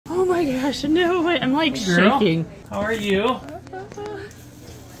my gosh, no way. I'm like shaking. How are you?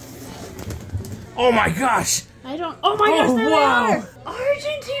 Oh my gosh! I don't. Oh my gosh, there wow. they are!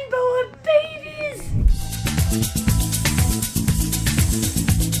 Argentine Boa babies!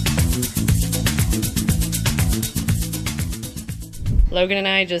 Logan and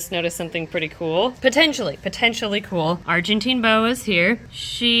I just noticed something pretty cool. Potentially cool. Argentine Boa is here.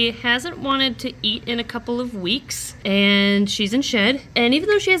 She hasn't wanted to eat in a couple of weeks, and she's in shed. And even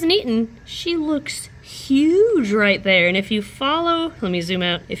though she hasn't eaten, she looks huge right there. And if you follow, let me zoom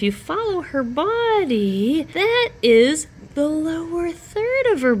out. If you follow her body, that is the lower third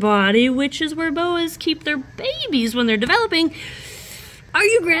of her body, which is where boas keep their babies when they're developing. Are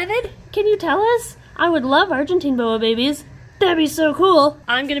you gravid? Can you tell us? I would love Argentine Boa babies. That'd be so cool.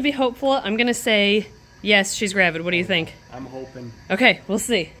 I'm gonna be hopeful. I'm gonna say, yes, she's gravid. What do you think? I'm hoping. Okay, we'll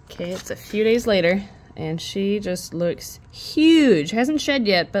see. Okay, it's a few days later, and she just looks huge. Hasn't shed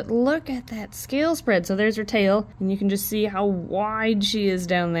yet, but look at that scale spread. So there's her tail, and you can just see how wide she is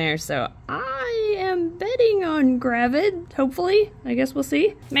down there. So I am betting on gravid, hopefully. I guess we'll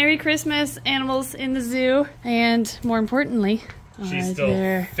see. Merry Christmas, animals in the zoo. And more importantly, she's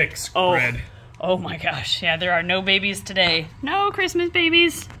still thick spread. Oh my gosh, yeah, there are no babies today. No Christmas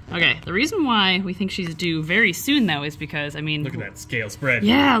babies. Okay, the reason why we think she's due very soon though is because, I mean... Look at that scale spread.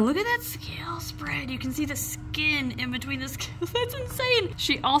 Yeah, look at that scale spread. You can see the skin in between the scales. That's insane.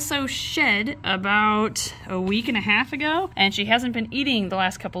 She also shed about a week and a half ago, and she hasn't been eating the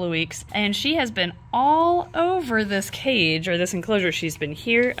last couple of weeks, and she has been all over this cage, or this enclosure. She's been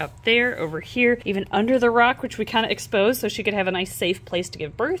here, up there, over here, even under the rock, which we kind of exposed so she could have a nice safe place to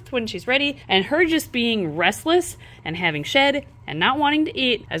give birth when she's ready. And her just being restless and having shed and not wanting to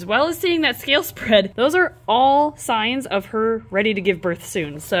eat, as well as seeing that scale spread, those are all signs of her ready to give birth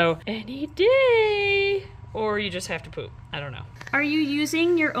soon. So any day, or you just have to poop. I don't know. Are you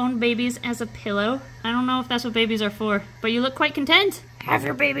using your own babies as a pillow? I don't know if that's what babies are for, but you look quite content. Have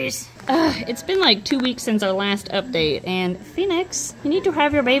your babies. It's been like 2 weeks since our last update, and Phoenix, you need to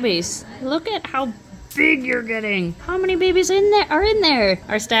have your babies. Look at how big you're getting. How many babies are in there?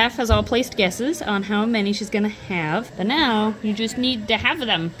 Our staff has all placed guesses on how many she's gonna have, but now you just need to have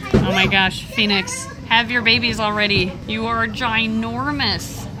them. Oh my gosh, Phoenix, have your babies already. You are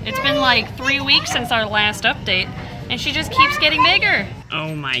ginormous. It's been like 3 weeks since our last update, and she just keeps getting bigger.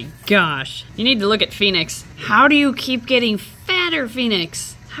 Oh my gosh. You need to look at Phoenix. How do you keep getting fatter,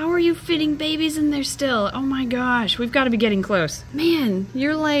 Phoenix? How are you fitting babies in there still? Oh my gosh, we've got to be getting close. Man,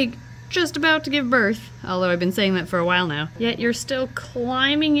 you're like just about to give birth, although I've been saying that for a while now, yet you're still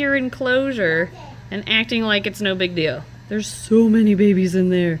climbing your enclosure and acting like it's no big deal. There's so many babies in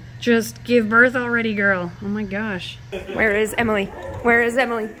there. Just give birth already, girl. Oh my gosh. Where is Emily? Where is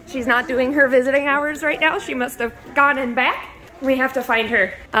Emily? She's not doing her visiting hours right now. She must have gone and back. We have to find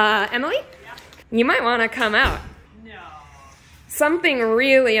her. Emily? You might want to come out. No. Something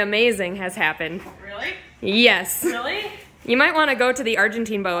really amazing has happened. Really? Yes. Really? You might want to go to the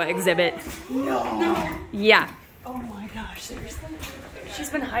Argentine Boa exhibit. No. Yeah. Oh my gosh, seriously? She's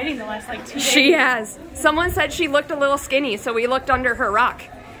been hiding the last like 2 days. She has. Someone said she looked a little skinny, so we looked under her rock.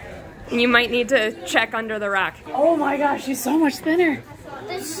 You might need to check under the rock. Oh my gosh, she's so much thinner.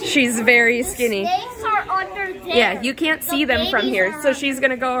 She's very skinny. Snakes are under there. Yeah, you can't see them from here, so she's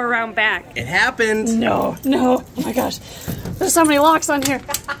gonna go around back. It happened. No. Oh my gosh. There's so many locks on here.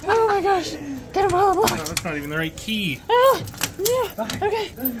 Oh my gosh. Get them all unlocked. Oh, that's not even the right key. Oh, yeah.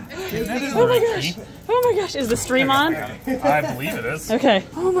 Okay. Oh my gosh. Oh my gosh. Is the stream on? I believe it is. Okay.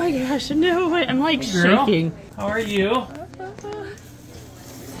 Oh my gosh. No way. I'm like shaking. How are you?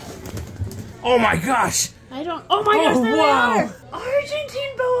 Oh my gosh. I don't. Oh my gosh. There wow. they are.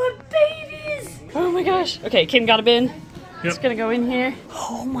 Argentine Boa babies. Oh my gosh. Okay, Kim got a bin. Just gonna go in here.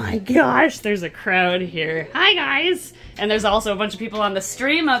 Oh my gosh, there's a crowd here. Hi guys! And there's also a bunch of people on the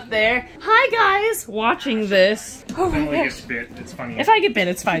stream up there. Hi guys! Watching this. Oh my Emily gosh. gets bit. It's funny. If I get bit,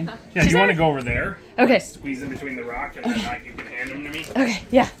 it's fine. Yeah, do you want to go over there? Okay. Squeeze in between the rock and then you can hand them to me. Okay,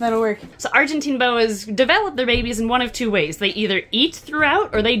 yeah, that'll work. So Argentine Boas develop their babies in one of two ways. They either eat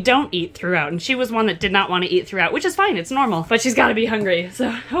throughout or they don't eat throughout. And she was one that did not want to eat throughout, which is fine, it's normal. But she's gotta be hungry,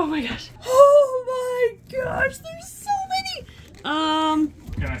 so, oh my gosh. Oh my gosh, there's so many!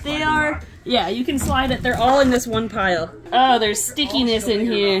 They are, yeah, you can slide it. They're all in this one pile. Oh, there's stickiness in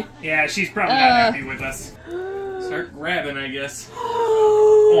here. Yeah, she's probably not happy with us. Start grabbing, I guess.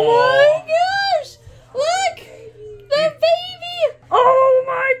 Oh my gosh! Look! The baby! Oh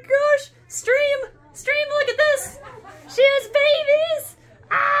my gosh! Stream, look at this! She has babies!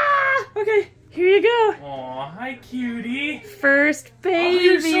 Ah! Okay, here you go. Aw, hi cutie. First baby. Oh,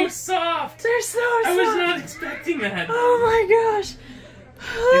 you're so soft. They're so soft. I was not expecting that. Oh my gosh.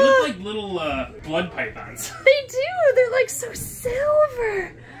 They look little blood pythons. They do. They're like so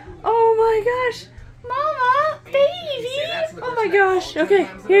silver. Oh my gosh. Mama, baby. Oh my gosh. Okay,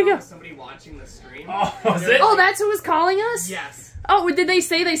 here you go. Somebody watching the stream. Oh, was it? Oh, that's who was calling us? Yes. Oh, did they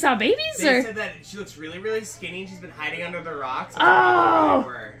say they saw babies? They Or? said that she looks really, really skinny and she's been hiding under the rocks. Oh,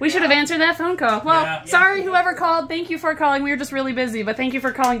 we should have answered that phone call. Well, Yeah. sorry whoever called. Thank you for calling. We were just really busy, but thank you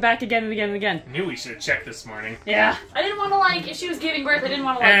for calling back again and again and again. Knew we should have checked this morning. Yeah. I didn't want to, like, if she was giving birth, I didn't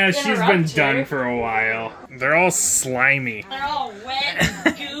want to, like, She's been interrupt done her. for a while. They're all slimy. They're all wet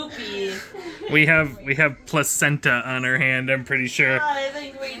and goopy. We have placenta on her hand, I'm pretty sure. I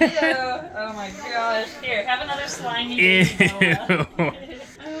think we do. Oh my gosh. Here, have another slimy Ew. baby Boa.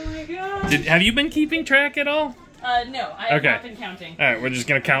 Oh my gosh. Have you been keeping track at all? No, I have Okay. not been counting. Alright, we're just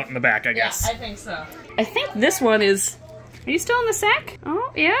gonna count in the back, I guess. Yeah, I think so. I think this one is... Are you still in the sack?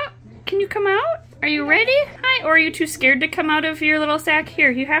 Oh, yeah. Can you come out? Are you ready? Hi, or are you too scared to come out of your little sack? Here,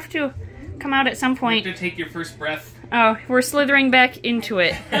 you have to come out at some point. You have to take your first breath. Oh, we're slithering back into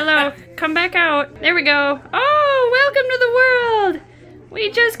it. Hello, come back out. There we go. Oh, welcome to the world. We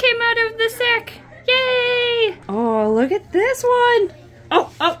just came out of the sack. Yay! Oh, look at this one.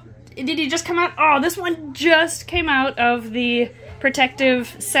 Oh, did he just come out? Oh, this one just came out of the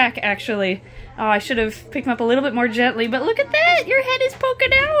protective sack, actually. Oh, I should have picked him up a little bit more gently, but look at that. Your head is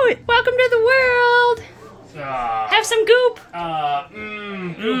poking out. Welcome to the world. Have some goop.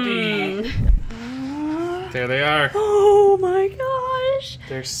 Goopy. There they are. Oh my gosh.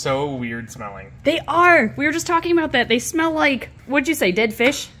 They're so weird smelling. They are. We were just talking about that. They smell like, what'd you say, dead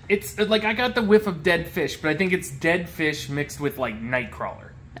fish? It's like I got the whiff of dead fish, but I think it's dead fish mixed with like nightcrawler.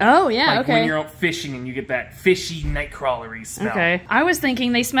 Oh, yeah, Like okay. when you're out fishing and you get that fishy nightcrawlery smell. Okay. I was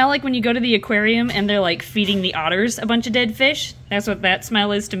thinking they smell like when you go to the aquarium and they're like feeding the otters a bunch of dead fish. That's what that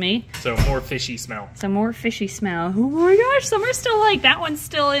smell is to me. So more fishy smell. Some more fishy smell. Oh my gosh, some are still like, that one's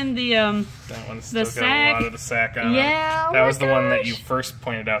still in the, That one's still got sack. a lot of the sack on it. Yeah, oh That my was the one that you gosh. first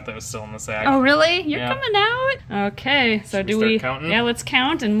pointed out that was still in the sack. Oh really? You're Yeah. coming out? Okay, so Should we do start we... counting? Yeah, let's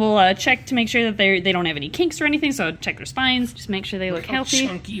count and we'll check to make sure that they don't have any kinks or anything, so check their spines, just make sure they look How healthy.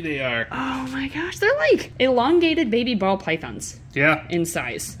 chunky they are. Oh my gosh, they're like elongated baby ball pythons Yeah. in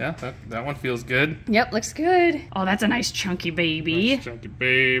size. Yeah, that one feels good. Yep, looks good. Oh, that's a nice chunky baby. Nice chunky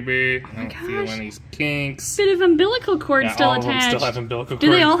baby. I don't gosh. feel any kinks. Bit of umbilical cord Yeah, still all of them attached. still have umbilical Do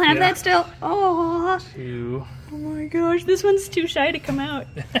cord. they all have Yeah. that still? Oh, Two. oh my gosh, this one's too shy to come out.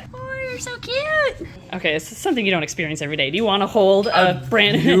 Oh, you're so cute. Okay, it's something you don't experience every day. Do you want to hold a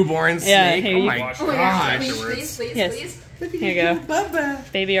brand Newborn Yeah, snake. here Oh you my go. Wash god. afterwards. Please, Yes. please. Here you go.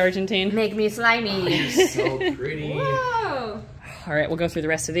 Baby Argentine. Make me slimy. So pretty. Whoa. All right, we'll go through the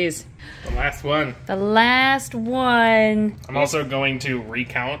rest of these. The last one. The last one. I'm also going to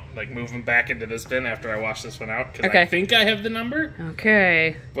recount, like move them back into this bin after I wash this one out, because Okay. I think I have the number,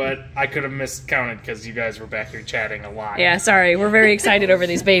 Okay. but I could have miscounted because you guys were back here chatting a lot. Yeah, sorry. We're very excited over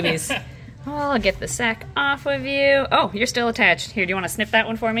these babies. Oh, I'll get the sack off of you. Oh, you're still attached. Here, do you want to snip that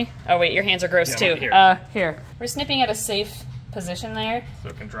one for me? Oh, wait, your hands are gross, Yeah, too. here. We're snipping at a safe position there. So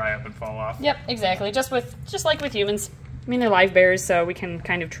it can dry up and fall off. Yep, exactly. Just like with humans. I mean, they're live bears, so we can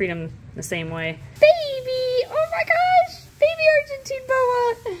kind of treat them the same way. Baby! Oh my gosh! Baby Argentine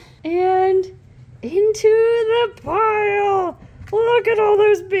Boa! And into the pile! Look at all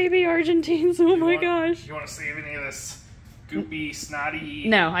those baby Argentines. Oh my gosh. You want to save any of this goopy, snotty...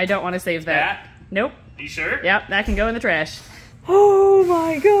 No, I don't want to save that. Nope. You sure? Yep, that can go in the trash. Oh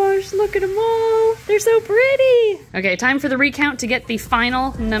my gosh, look at them all. They're so pretty. Okay, time for the recount to get the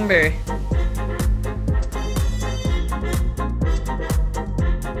final number.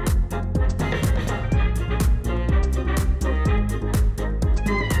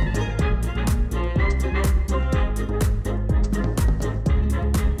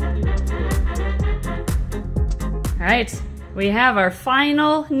 All right, we have our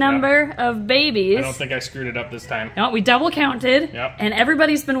final number of babies. I don't think I screwed it up this time. No, we double counted, Yep. and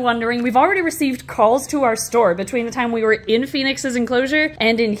everybody's been wondering. We've already received calls to our store between the time we were in Phoenix's enclosure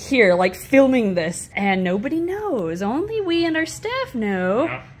and in here, like filming this, and nobody knows. Only we and our staff know.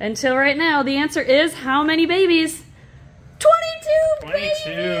 Yep. Until right now, the answer is how many babies? 22 babies!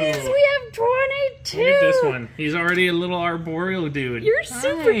 22. We have 22! Look at this one. He's already a little arboreal dude. You're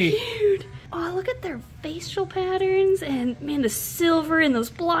super Hi. cute. Oh, look at their facial patterns and man, the silver and those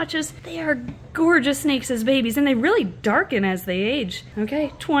blotches. They are gorgeous snakes as babies and they really darken as they age.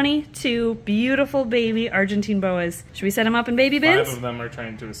 Okay, 22 beautiful baby Argentine boas. Should we set them up in baby bins? 5 of them are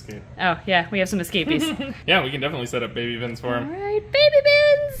trying to escape. Oh, yeah, we have some escapees. Yeah, we can definitely set up baby bins for All him. right, baby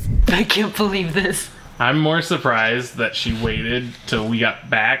bins. I can't believe this. I'm more surprised that she waited till we got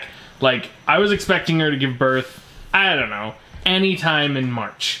back. Like, I was expecting her to give birth, I don't know, anytime in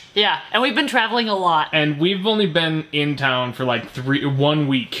March. Yeah, and we've been traveling a lot. And we've only been in town for like 1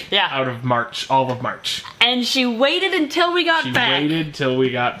 week out of March, all of March. And she waited until we got back. She waited till we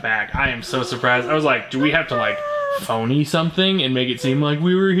got back. I am so surprised. I was like, do we have to like phony something and make it seem like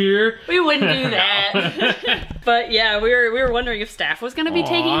we were here? We wouldn't do that. But yeah, we were wondering if staff was gonna be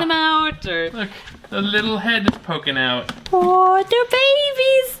taking them out or... Look, the little head is poking out. Oh, they're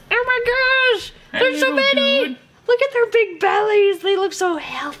babies! Oh my gosh! There's so many! Dude. Look at their big bellies. They look so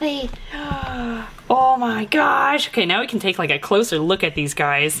healthy. Oh my gosh. Okay, now we can take like a closer look at these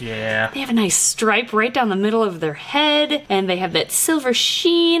guys. Yeah. They have a nice stripe right down the middle of their head, and they have that silver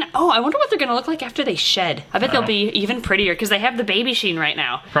sheen. Oh, I wonder what they're gonna look like after they shed. I bet they'll be even prettier because they have the baby sheen right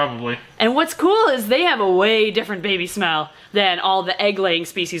now. Probably. And what's cool is they have a way different baby smell than all the egg-laying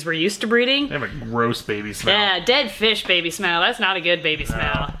species we're used to breeding. They have a gross baby smell. Yeah, dead fish baby smell. That's not a good baby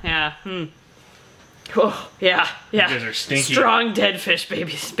smell. Yeah. Oh, yeah. You guys are stinky. Strong dead fish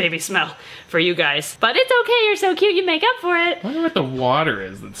baby smell for you guys. But it's okay, you're so cute, you make up for it. I wonder what the water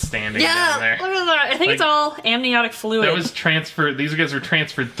is that's standing down there. Look at that. I think it's all amniotic fluid. That was transferred, these guys were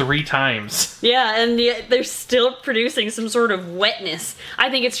transferred 3 times. Yeah, and yet they're still producing some sort of wetness. I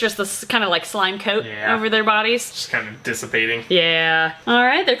think it's just this kind of like slime coat over their bodies. Just kind of dissipating. Yeah. All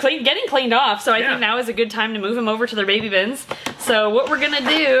right, they're getting cleaned off, so I think now is a good time to move them over to their baby bins. So what we're gonna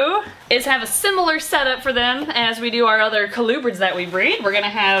do is have a similar setup for them as we do our other colubrids that we breed. We're gonna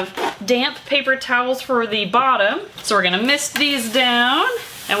have damp paper towels for the bottom. So we're gonna mist these down.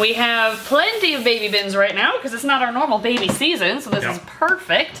 And we have plenty of baby bins right now because it's not our normal baby season, so this is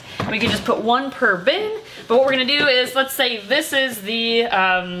perfect. We can just put 1 per bin. But what we're gonna do is, let's say this is the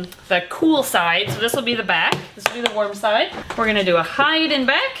cool side, so this will be the back. This will be the warm side. We're gonna do a hide in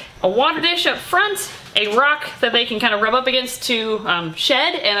back, a water dish up front, a rock that they can kind of rub up against to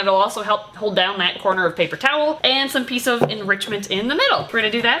shed, and it'll also help hold down that corner of paper towel, and some piece of enrichment in the middle. We're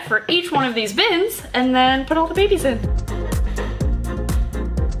gonna do that for each one of these bins, and then put all the babies in.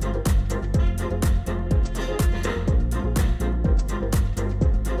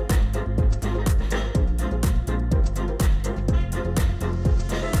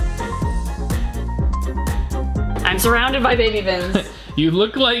 I'm surrounded by baby bins. You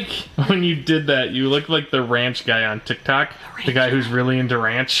look like, when you did that, you look like the ranch guy on TikTok. The guy who's really into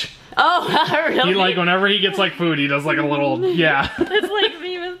ranch. Oh, really? He like, whenever he gets like food, he does like a little, It's like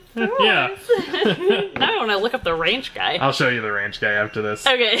me with toys. Yeah. Now I want to look up the ranch guy. I'll show you the ranch guy after this.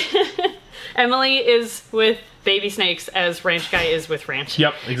 Okay. Emily is with baby snakes as ranch guy is with ranch.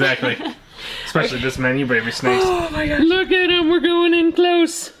 Yep, exactly. Especially this many baby snakes. Oh my gosh. Look at him, we're going in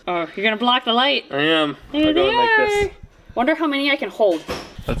close. Oh, you're gonna block the light. I am. There I'm going like this. Wonder how many I can hold.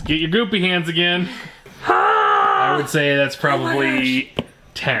 Let's get your goopy hands again. I would say that's probably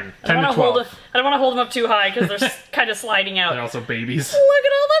 10. 10 to 12. I don't want to hold them up too high because they're kind of sliding out. They're also babies. Look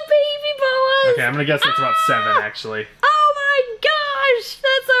at all the baby boas. Okay, I'm gonna guess that's about 7 actually. Oh my gosh,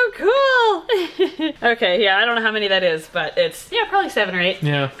 that's so cool. Okay, yeah, I don't know how many that is, but it's, probably 7 or 8.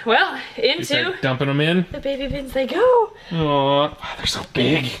 Yeah. Well, You into start dumping them in. the baby bins they go. Oh, they're so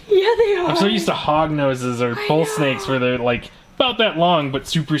big. Yeah, they are. I'm so used to hog noses or bull snakes where they're like about that long but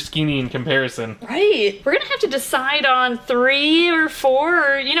super skinny in comparison. Right. We're gonna have to decide on 3 or 4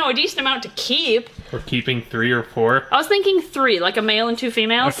 or, a decent amount to keep. We're keeping 3 or 4. I was thinking 3, like a male and 2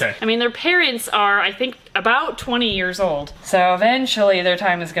 females. Okay. I mean, their parents are, I think, about 20 years old. So eventually their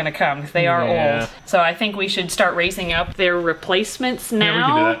time is gonna come. They are old. So I think we should start raising up their replacements now, we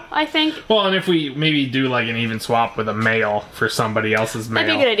can do that. I think. Well, and if we maybe do like an even swap with a male for somebody else's male.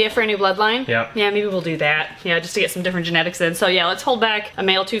 That'd be a good idea for a new bloodline. Yep. Yeah, maybe we'll do that. Yeah, just to get some different genetics in. So yeah, let's hold back a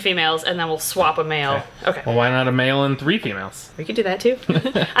male, 2 females, and then we'll swap a male. Okay. Well, why not a male and 3 females? We could do that too.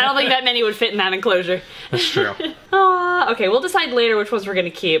 I don't think that many would fit in that enclosure. That's true. Okay, we'll decide later which ones we're gonna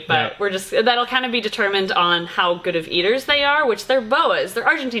keep, but that'll kind of be determined on how good of eaters they are, which they're boas. They're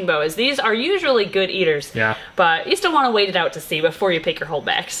Argentine boas. These are usually good eaters. Yeah. But you still want to wait it out to see before you pick your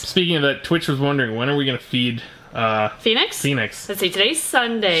holdbacks. Speaking of that, Twitch was wondering, when are we gonna feed Phoenix? Phoenix. Let's see, today's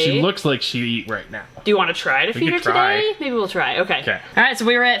Sunday. She looks like she'd eat right now. Do you want to try to feed her today? Maybe we'll try. Okay. Alright, so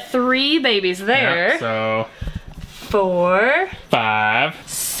we were at 3 babies there. Yeah, so 4, 5,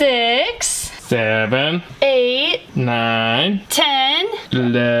 6, 7, 8, 9, 10,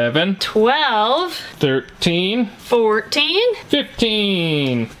 11, 12, 13, 14,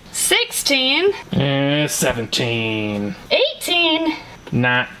 15, 16, 17, 18,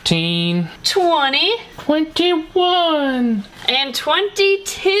 19, 20, 21. And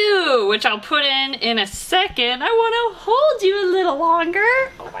 22, which I'll put in a second. I want to hold you a little longer.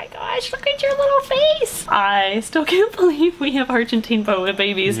 Oh my gosh, look at your little face. I still can't believe we have Argentine Boa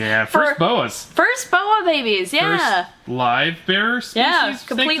babies. Yeah, first boas. First Boa babies, yeah. First live bearer species. Yeah,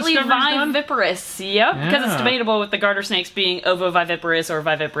 completely done? viviparous. Yep, because it's Yeah. debatable with the garter snakes being ovoviviparous or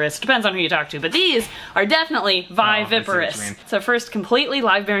viviparous. Depends on who you talk to, but these are definitely Oh, I see what you viviparous. mean. So first completely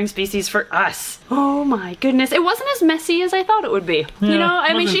live-bearing species for us. Oh my goodness, it wasn't as messy as I thought it would be. You Yeah, know, I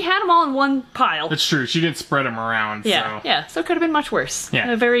mean, wasn't- she had them all in one pile. That's true. She didn't spread them around. Yeah, So. yeah, so it could have been much worse. Yeah.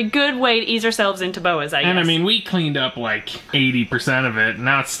 A very good way to ease ourselves into boas, I guess. And I mean, we cleaned up like 80% of it.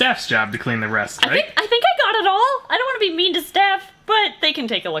 Now it's Steph's job to clean the rest, right? I think I got it all. I don't want to be mean to Steph, but they can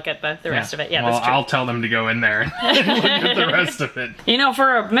take a look at the rest of it. Yeah, well, that's true. I'll tell them to go in there and look at the rest of it. You know,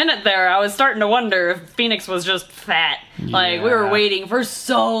 for a minute there, I was starting to wonder if Phoenix was just fat. Like, we were Yeah. waiting for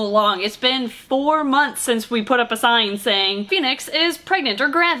so long. It's been 4 months since we put up a sign saying, Phoenix is pregnant or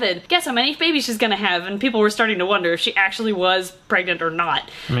gravid. Guess how many babies she's gonna have? And people were starting to wonder if she actually was pregnant or not.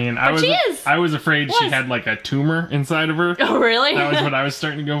 I mean, But she is. I was afraid she Was. had like a tumor inside of her. Oh, really? That was what I was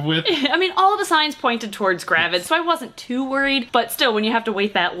starting to go with. I mean, all the signs pointed towards gravid, so I wasn't too worried. But still, when you have to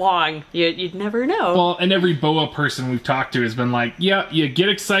wait that long, you'd never know. Well, and every boa person we've talked to has been like, yeah, you get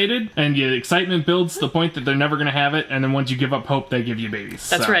excited, and your excitement builds to the point that they're never going to have it, and then once you give up hope, they give you babies.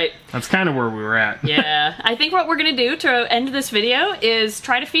 That's right. That's kind of where we were at. Yeah, I think what we're gonna do to end this video is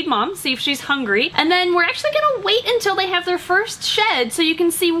try to feed mom, see if she's hungry, and then we're actually gonna wait until they have their first shed so you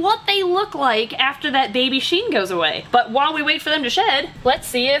can see what they look like after that baby sheen goes away. But while we wait for them to shed, let's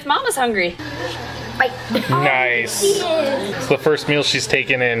see if mama's hungry. Nice. It's the first meal she's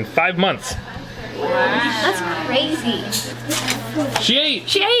taken in 5 months. That's crazy. She ate.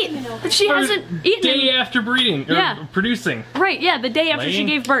 She ate, but she hasn't eaten. Day after breeding, or Yeah. producing. Right, yeah, the day after she Laying?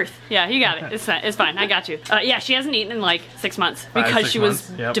 gave birth. Yeah, you got it. It's fine. I got you. Yeah, she hasn't eaten in like 6 months because 6 she was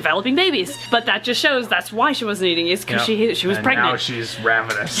months, yep. developing babies. But that just shows that's why she wasn't eating, is because Yep. she was And pregnant. now she's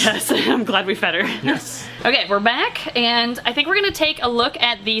ravenous. Yes, I'm glad we fed her. Yes. Okay, we're back, and I think we're gonna take a look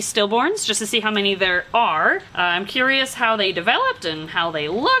at the stillborns just to see how many there are. I'm curious how they developed and how they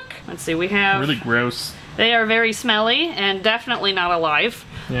look. Let's see, we have... Really gross. They are very smelly and definitely not alive.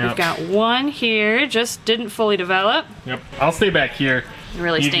 Yeah. We've got one here, just didn't fully develop. Yep. I'll stay back here.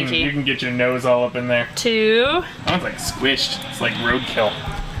 Really You stinky. you can get your nose all up in there. 2. That one's like squished. It's like roadkill.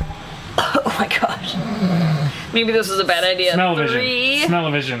 Oh my gosh. Maybe this was a bad idea. Smell-o-vision. 3,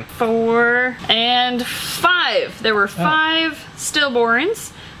 Smell-o-vision. 4, and 5. There were 5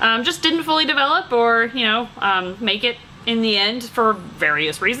 stillborns. Just didn't fully develop or, you know, make it in the end for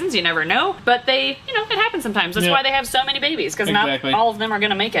various reasons. You never know. But they, you know, it happens sometimes. That's Yeah. why they have so many babies, because Exactly. not all of them are going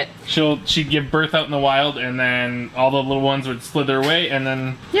to make it. She'd give birth out in the wild, and then all the little ones would slither away, and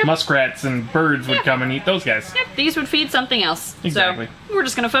then Yep. muskrats and birds would Yep. come and eat those guys. Yep, these would feed something else. Exactly. So we're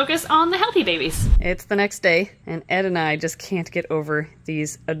just gonna focus on the healthy babies. It's the next day, and Ed and I just can't get over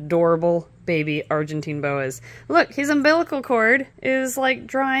these adorable baby Argentine boas. Look, his umbilical cord is like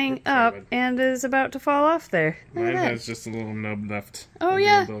drying up and is about to fall off there. Look at that. just a little nub left. Oh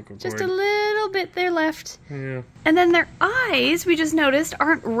yeah, just a little bit there left. Yeah. And then their eyes, we just noticed,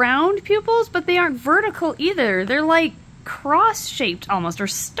 aren't round pupils, but they aren't vertical either. They're like cross-shaped almost, or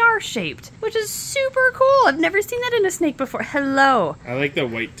star-shaped, which is super cool. I've never seen that in a snake before. Hello. I like the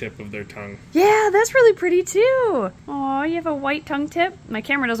white tip of their tongue. Yeah, that's really pretty too. Oh, you have a white tongue tip? My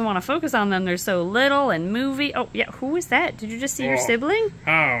camera doesn't want to focus on them. They're so little and movie. Oh, yeah, who is that? Did you just see your Oh. sibling?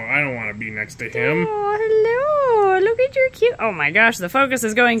 Oh, I don't want to be next to him. Oh, hello. Look at your cute. Oh my gosh, the focus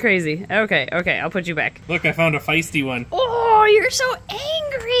is going crazy. Okay, I'll put you back. Look, I found a feisty one. Oh, you're so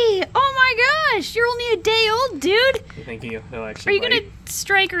angry. Oh my gosh, you're only a day old, dude. Thank you. He'll Are actually you gonna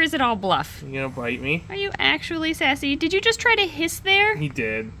strike or is it all bluff? You gonna bite me? Are you actually sassy? Did you just try to hiss there? He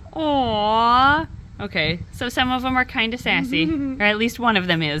did. Aww. Okay, so some of them are kind of sassy, or at least one of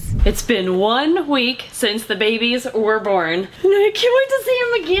them is. It's been 1 week since the babies were born, and I can't wait to see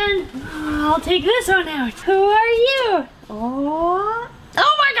them again. I'll take this one out. Who are you? Aww.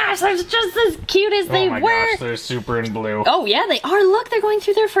 Oh my gosh, they're just as cute as they oh my were. gosh, they're super in blue. Oh yeah, they are. Look, they're going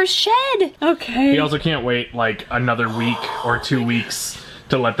through their first shed. Okay. We also can't wait like another week or 2 weeks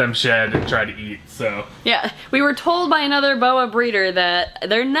to let them shed and try to eat, so. Yeah, we were told by another boa breeder that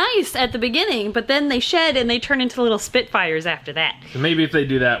they're nice at the beginning, but then they shed and they turn into little spitfires after that. So maybe if they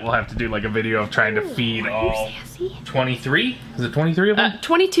do that, we'll have to do like a video of trying to feed all Sassy. 23? Is it 23 of them?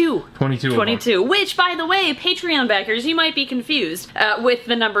 22. 22 of them. 22, which, by the way, Patreon backers, you might be confused with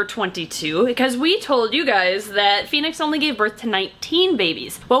the number 22, because we told you guys that Phoenix only gave birth to 19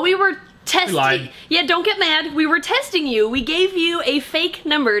 babies. Well, we were testing. lied. Yeah, don't get mad. We were testing you. We gave you a fake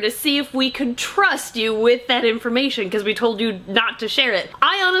number to see if we could trust you with that information because we told you not to share it.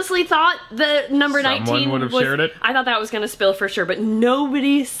 I honestly thought the number 19 Someone would have shared it. I thought that was going to spill for sure, but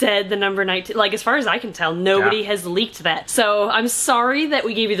nobody said the number 19. Like, as far as I can tell, nobody has leaked that. So I'm sorry that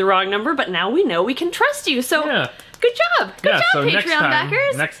we gave you the wrong number, but now we know we can trust you. So good job. Good job, so Patreon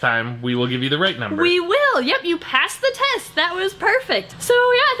backers. next time we will give you the right number. We will. Yep, you passed the test. That was perfect. So yeah,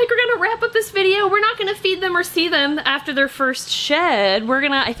 I think we're gonna wrap up this video. We're not gonna feed them or see them after their first shed. We're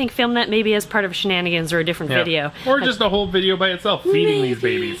gonna, I think, film that maybe as part of shenanigans or a different video. Or just a whole video by itself, feeding these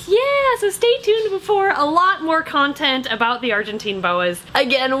babies. Yeah, so stay tuned for a lot more content about the Argentine Boas.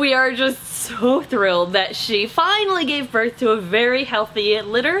 Again, we are just so thrilled that she finally gave birth to a very healthy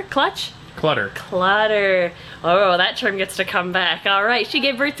litter. Clutter. Oh, that term gets to come back. All right, she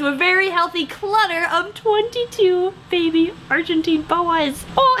gave birth to a very healthy clutter of 22 baby Argentine Boas.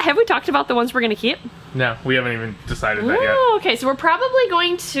 Oh, have we talked about the ones we're gonna keep? No, we haven't even decided that yet. Oh, okay, so we're probably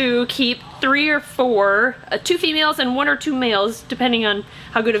going to keep 3 or 4, 2 females and 1 or 2 males, depending on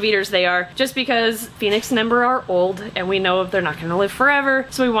how good of eaters they are, just because Phoenix and Ember are old and we know they're not gonna live forever,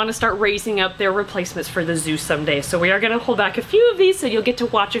 so we want to start raising up their replacements for the zoo someday. So we are gonna hold back a few of these so you'll get to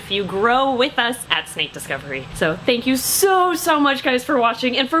watch a few grow with us at Snake Discovery. So thank you so much, guys, for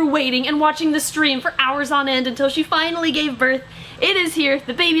watching and for waiting and watching the stream for hours on end until she finally gave birth. It is here,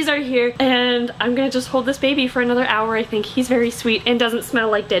 the babies are here, and I'm gonna just hold this baby for another hour, I think. He's very sweet and doesn't smell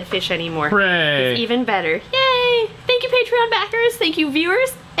like dead fish anymore. Hooray! It's even better. Yay! Thank you, Patreon backers, thank you,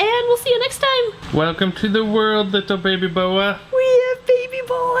 viewers, and we'll see you next time. Welcome to the world, little baby boa.